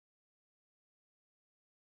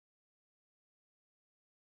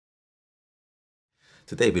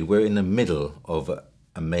So, David, we're in the middle of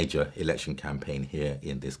a major election campaign here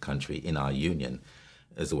in this country, in our union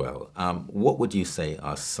as well. What would you say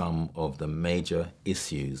are some of the major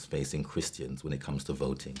issues facing Christians when it comes to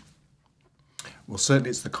voting? Well, certainly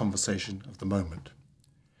it's the conversation of the moment.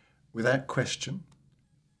 Without question,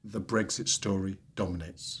 the Brexit story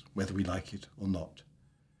dominates, whether we like it or not.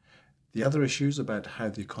 The other issues about how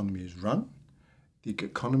the economy is run,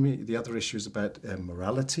 the other issues about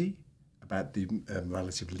morality, about the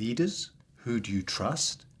morality of leaders, who do you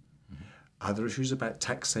trust? Other issues about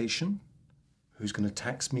taxation, who's going to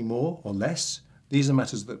tax me more or less? These are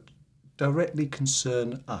matters that directly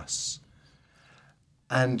concern us.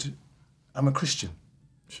 And I'm a Christian.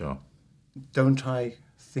 Sure. Don't I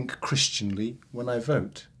think Christianly when I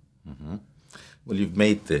vote? Mm-hmm. Well, you've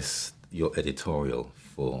made this your editorial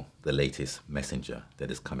for the latest Messenger that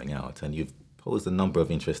is coming out, and you've posed a number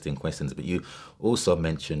of interesting questions, but you also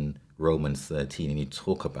mention Romans 13, and you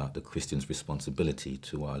talk about the Christian's responsibility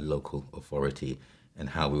to our local authority and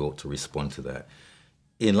how we ought to respond to that.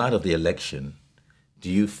 In light of the election, do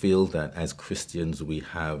you feel that as Christians we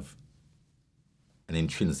have an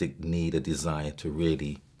intrinsic need, a desire to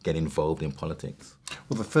really get involved in politics?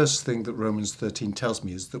 Well, the first thing that Romans 13 tells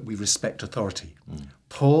me is that we respect authority.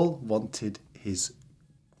 Paul wanted his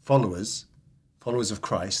followers of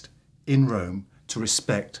Christ in Rome, to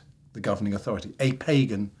respect the governing authority, a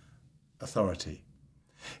pagan authority.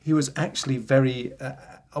 He was actually very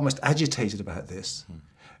almost agitated about this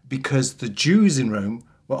because the Jews in Rome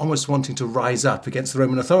were almost wanting to rise up against the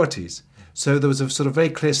Roman authorities. So there was a sort of very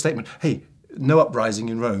clear statement, hey, no uprising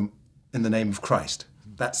in Rome in the name of Christ.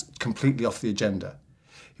 That's completely off the agenda.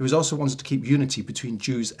 He was also wanted to keep unity between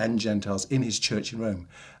Jews and Gentiles in his church in Rome.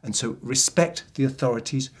 And so respect the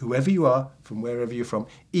authorities, whoever you are, from wherever you're from,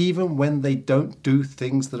 even when they don't do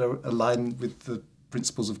things that are aligned with the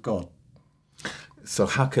principles of God. So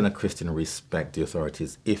how can a Christian respect the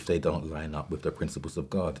authorities if they don't line up with the principles of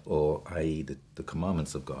God, or i.e. the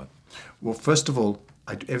commandments of God? Well, first of all,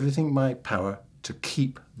 I do everything in my power to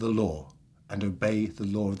keep the law and obey the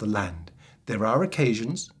law of the land. There are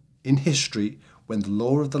occasions in history when the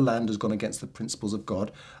law of the land has gone against the principles of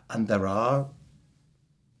God, and there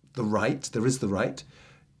is the right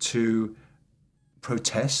to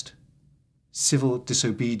protest civil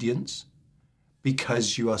disobedience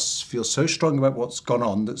because you feel so strong about what's gone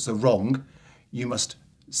on that's the wrong, you must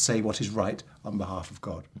say what is right on behalf of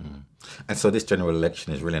God. And so this general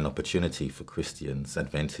election is really an opportunity for Christians,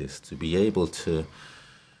 Adventists, to be able to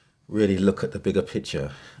really look at the bigger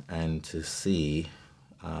picture and to see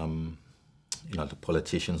the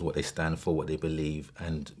politicians, what they stand for, what they believe,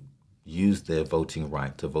 and use their voting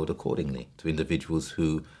right to vote accordingly to individuals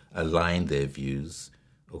who align their views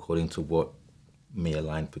according to what may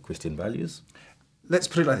align with Christian values. Let's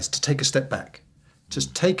put it like this, to take a step back.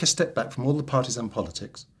 Just take a step back from all the parties and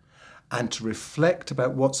politics and to reflect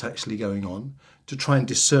about what's actually going on, to try and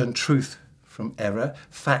discern truth from error,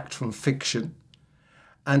 fact from fiction,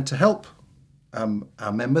 and to help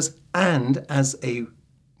our members, and as a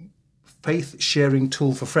faith-sharing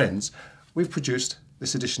tool for friends, we've produced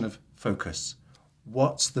this edition of Focus.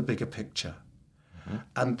 What's the bigger picture?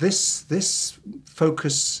 And this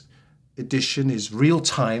Focus edition is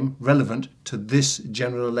real-time, relevant to this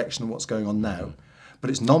general election and what's going on now.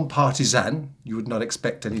 But it's non-partisan. You would not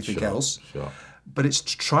expect anything else. Sure. But it's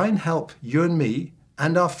to try and help you and me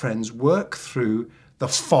and our friends work through the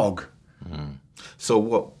fog. So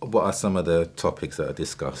what are some of the topics that are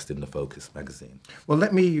discussed in the Focus magazine? Well,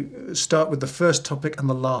 let me start with the first topic and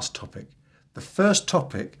the last topic. The first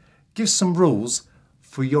topic gives some rules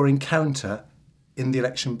for your encounter in the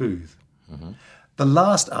election booth. The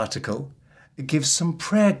last article gives some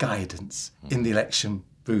prayer guidance in the election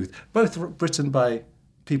booth, both written by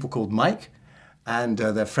people called Mike, and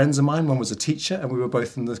they're friends of mine. One was a teacher, and we were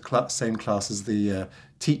both in the same class as the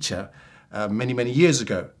teacher many, many years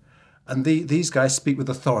ago. And these guys speak with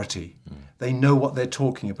authority. They know what they're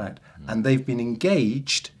talking about. And they've been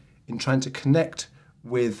engaged in trying to connect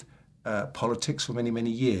with politics for many, many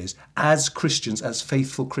years as Christians, as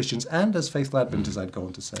faithful Christians, and as faithful Adventists, I'd go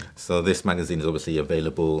on to say. So this magazine is obviously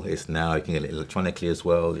available. It's now, you can get it electronically as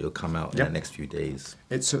well. It'll come out in the next few days.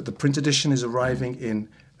 It's the print edition is arriving in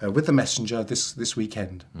with the Messenger this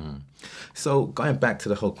weekend. So going back to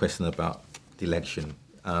the whole question about the election,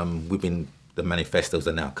 the manifestos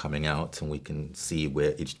are now coming out, and we can see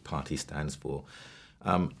where each party stands for.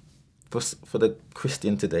 For the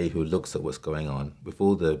Christian today who looks at what's going on, with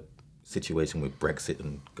all the situation with Brexit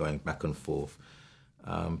and going back and forth,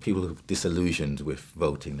 people who are disillusioned with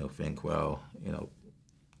voting, they'll think, well,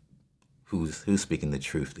 who's speaking the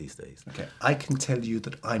truth these days. Okay, I can tell you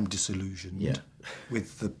that I'm disillusioned Yeah.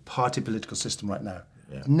 with the party political system right now.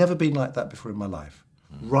 Yeah. Never been like that before in my life.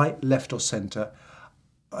 Right, left or centre.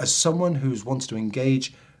 As someone who's wanted to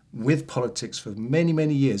engage with politics for many,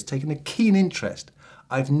 many years, taken a keen interest,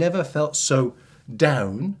 I've never felt so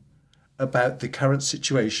down about the current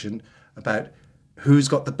situation, about who's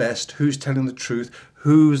got the best, who's telling the truth,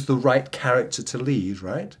 who's the right character to lead,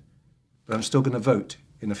 right? But I'm still going to vote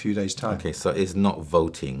in a few days' time. Okay, so it's not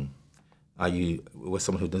voting. Are you, with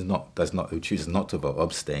someone who who chooses not to vote,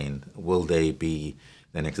 abstain? Will they be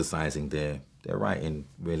then exercising their right in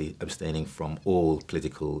really abstaining from all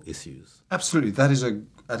political issues? Absolutely, that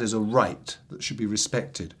is a right that should be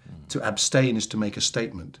respected. To abstain is to make a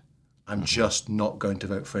statement. I'm just not going to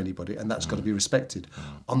vote for anybody, and that's got to be respected.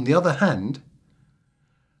 On the other hand,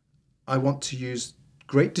 I want to use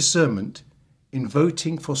great discernment in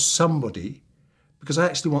voting for somebody because I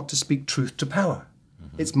actually want to speak truth to power.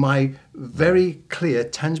 It's my very clear,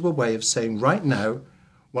 tangible way of saying right now,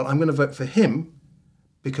 well, I'm going to vote for him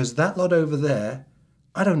because that lot over there,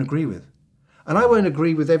 I don't agree with. And I won't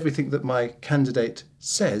agree with everything that my candidate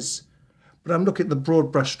says, but I'm looking at the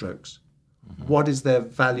broad brushstrokes. What is their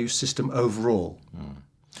value system overall?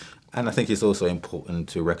 And I think it's also important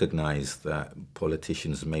to recognize that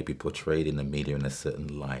politicians may be portrayed in the media in a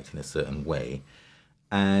certain light, in a certain way,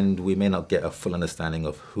 and we may not get a full understanding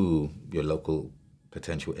of who your local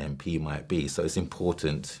potential MP might be. So it's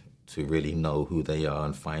important to really know who they are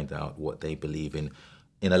and find out what they believe in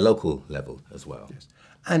a local level as well. Yes.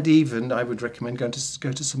 And even I would recommend go to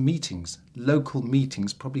some meetings. Local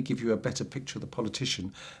meetings probably give you a better picture of the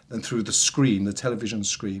politician than through the screen, the television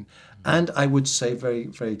screen. And I would say very,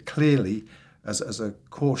 very clearly, as a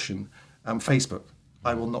caution, Facebook.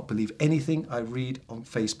 I will not believe anything I read on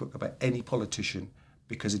Facebook about any politician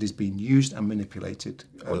because it is being used and manipulated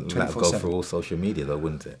 24/7. Well, that would go for all social media though,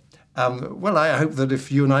 wouldn't it? Well, I hope that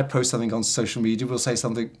if you and I post something on social media, we'll say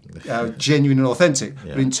something genuine and authentic.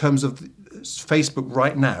 Yeah. But in terms of Facebook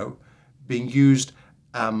right now being used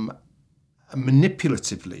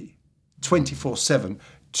manipulatively 24/7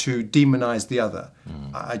 to demonise the other,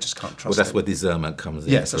 I just can't trust it. Well, that's where discernment comes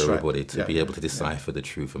in Yes, for that's right. everybody to Yeah. be able to decipher the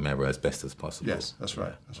truth from error as best as possible. Yes, that's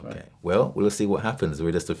right. That's right. Okay. Well, we'll see what happens.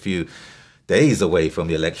 We're just a few days away from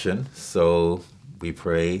the election, so we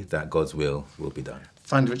pray that God's will be done.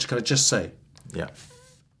 Finally, Richard, can I just say, Yeah.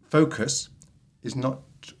 focus is not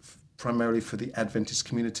primarily for the Adventist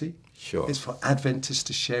community. Sure. It's for Adventists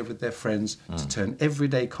to share with their friends, to turn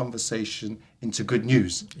everyday conversation into good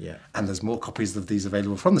news. Yeah. And there's more copies of these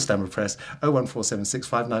available from the Stamford Press,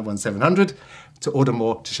 01476591700, to order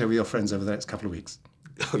more to share with your friends over the next couple of weeks.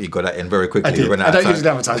 Oh, you got that in very quickly. I did. Run out I of don't time. usually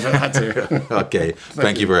advertise, but I had to. Okay.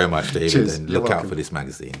 Thank you very much, David. Cheers. And You're look out welcome. for this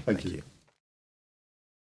magazine. Thank you.